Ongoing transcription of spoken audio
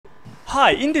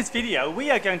Hi, in this video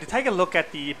we are going to take a look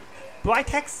at the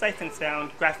Britax Safe and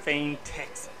Sound Graphene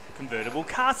Tex convertible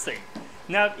car seat.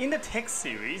 Now in the Tex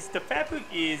series, the fabric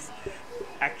is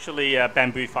actually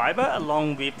bamboo fiber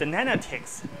along with the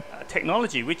Nanotex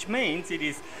technology, which means it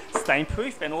is stain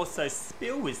proof and also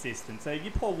spill resistant. So if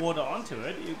you pour water onto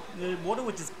it, the water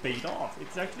will just bead off.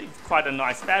 It's actually quite a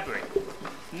nice fabric.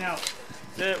 Now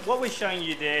what we're showing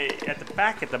you there at the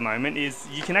back at the moment is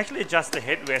you can actually adjust the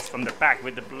headrest from the back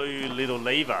with the blue little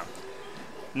lever.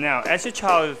 Now as your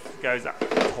child goes up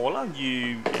taller,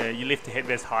 you lift the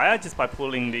headrest higher just by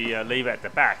pulling the lever at the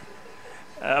back.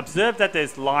 Observe that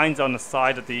there's lines on the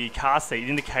side of the car seat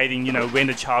indicating when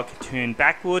the child can turn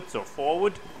backwards or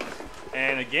forward,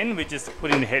 and again we're just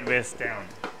putting the headrest down.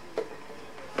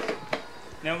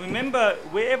 Now remember,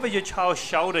 wherever your child's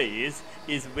shoulder is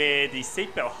where the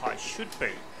seatbelt height should be.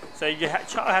 So if your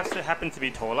child happens to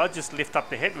be taller, just lift up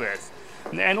the headrest.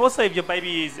 And also if your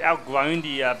baby is outgrown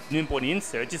the newborn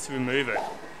insert, just remove it.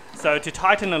 So to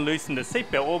tighten and loosen the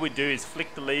seatbelt, all we do is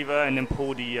flick the lever and then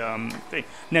pull the thing.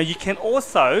 Now you can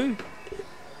also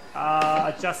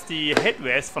adjust the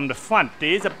headrest from the front.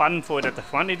 There is a button for it at the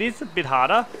front. It is a bit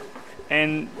harder,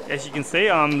 and as you can see,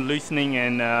 I'm loosening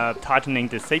and tightening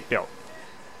the seatbelt.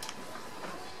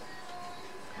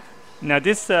 Now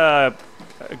this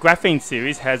Graphene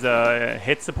series has a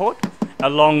head support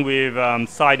along with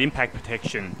side impact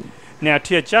protection. Now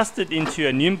to adjust it into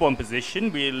a newborn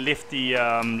position, we lift the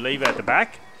lever at the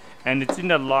back and it's in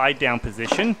the lie down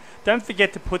position. Don't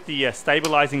forget to put the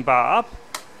stabilizing bar up.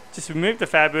 Just remove the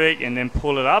fabric and then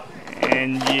pull it up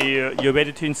and you're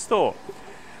ready to install.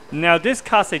 Now this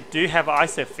car seat do have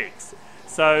ISOFIX.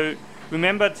 So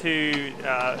remember to,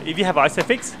 if you have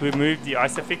ISOFIX, remove the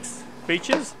ISOFIX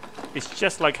features. It's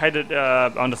just located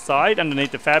on the side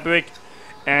underneath the fabric,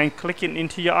 and click it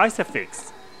into your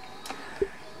ISOFIX.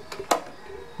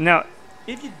 Now,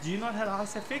 if you do not have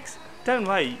ISOFIX, don't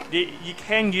worry, you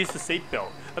can use the seat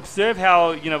belt. Observe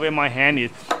how, where my hand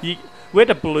is. Where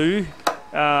the blue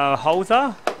holes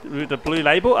are, the blue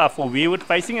label are for rearward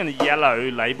facing and the yellow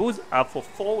labels are for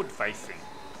forward facing.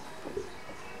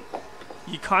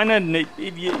 You kind of need,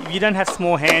 if you don't have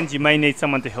small hands, you may need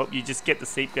someone to help you just get the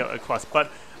seat belt across. But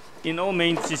in all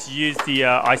means, just use the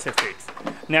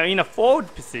ISOFIX. Now in a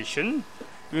forward position,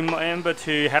 remember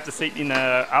to have the seat in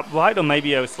a upright or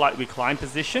maybe a slight recline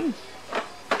position.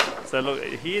 So look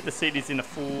here, the seat is in a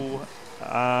full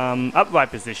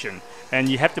upright position, and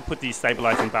you have to put the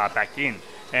stabilizing bar back in.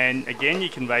 And again, you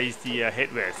can raise the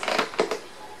headrest.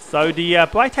 So the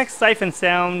Britax Safe and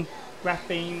Sound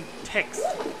Graphene Tex,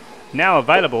 now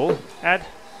available at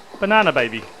Banana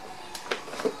Baby.